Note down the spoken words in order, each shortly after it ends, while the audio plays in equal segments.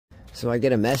So I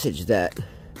get a message that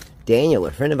Daniel,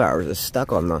 a friend of ours, is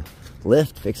stuck on the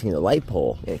lift fixing the light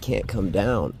pole and it can't come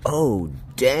down. Oh,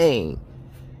 dang.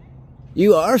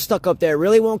 You are stuck up there.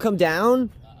 Really won't come down?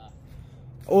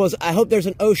 Well, I hope there's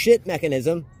an oh shit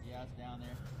mechanism. Yeah, it's down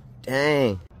there.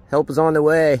 Dang. Help is on the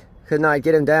way. Could not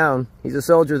get him down. He's a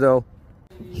soldier, though.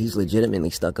 He's legitimately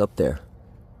stuck up there.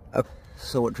 Okay.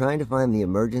 So we're trying to find the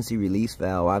emergency release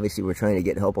valve. Obviously, we're trying to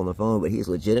get help on the phone, but he's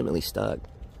legitimately stuck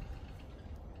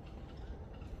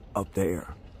up there.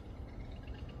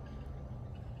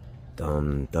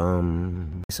 Dum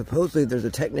dum. Supposedly there's a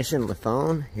technician on the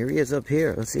phone. Here he is up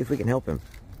here. Let's see if we can help him.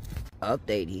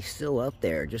 Update, he's still up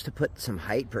there. Just to put some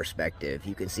height perspective,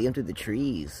 you can see him through the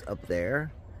trees up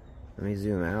there. Let me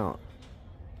zoom out.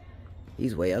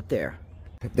 He's way up there.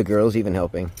 The girl's even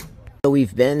helping. So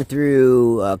we've been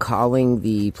through calling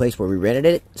the place where we rented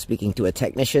it, speaking to a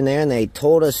technician there, and they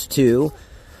told us to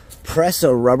press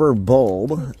a rubber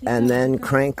bulb and then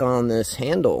crank on this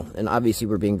handle. And obviously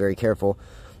we're being very careful,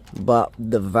 but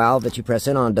the valve that you press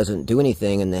in on doesn't do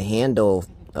anything, and the handle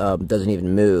doesn't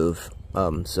even move.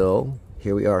 So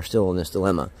here we are still in this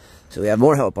dilemma. So we have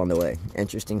more help on the way.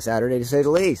 Interesting Saturday to say the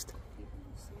least.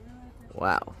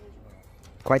 Wow.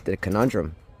 Quite the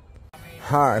conundrum.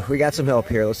 Alright, we got some help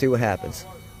here. Let's see what happens.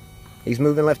 He's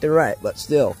moving left and right, but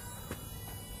still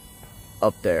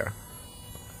up there.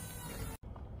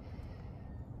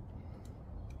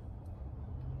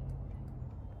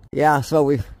 Yeah, so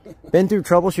we've been through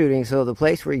troubleshooting. So the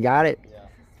place where he got it,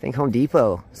 I think Home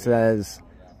Depot, says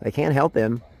they can't help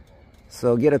him.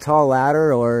 So get a tall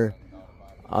ladder or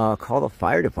call the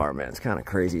fire department. It's kind of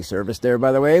crazy service there,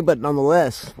 by the way, but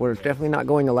nonetheless, we're definitely not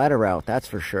going the ladder route, that's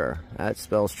for sure. That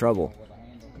spells trouble.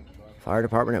 Fire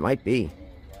department it might be.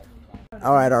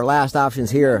 Alright, our last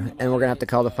option's here, and we're gonna have to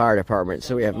call the fire department.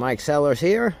 So we have Mike Sellers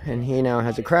here, and he now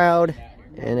has a crowd,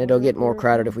 and it'll get more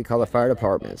crowded if we call the fire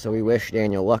department. So we wish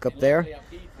Daniel luck up there.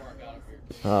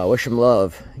 Wish him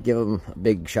love. Give him a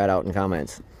big shout out in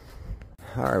comments.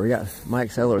 Alright, we got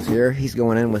Mike Sellers here. He's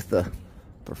going in with the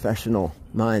professional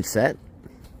mindset.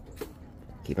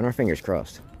 Keeping our fingers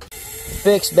crossed.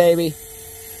 Fixed, baby.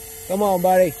 Come on,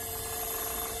 buddy.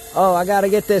 Oh, I gotta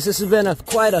get this. This has been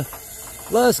quite a...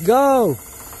 Let's go.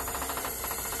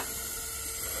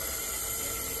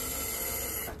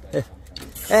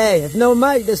 Hey, if no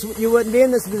Mike, you wouldn't be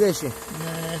in this position.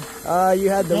 Nah. You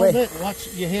had to wait.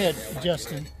 Watch your head,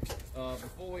 Justin.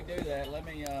 Before we do that, let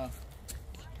me,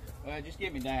 well, just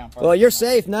get me down first. Well, you're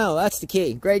safe now. That's the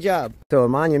key. Great job. So a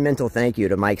monumental thank you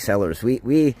to Mike Sellers.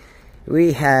 We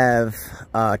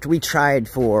tried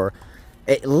for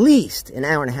at least an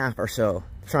hour and a half or so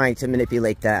trying to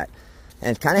manipulate that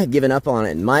and kind of had given up on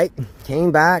it. And Mike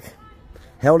came back,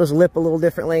 held his lip a little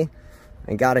differently,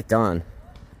 and got it done.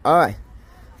 All right,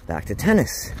 back to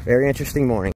tennis. Very interesting morning.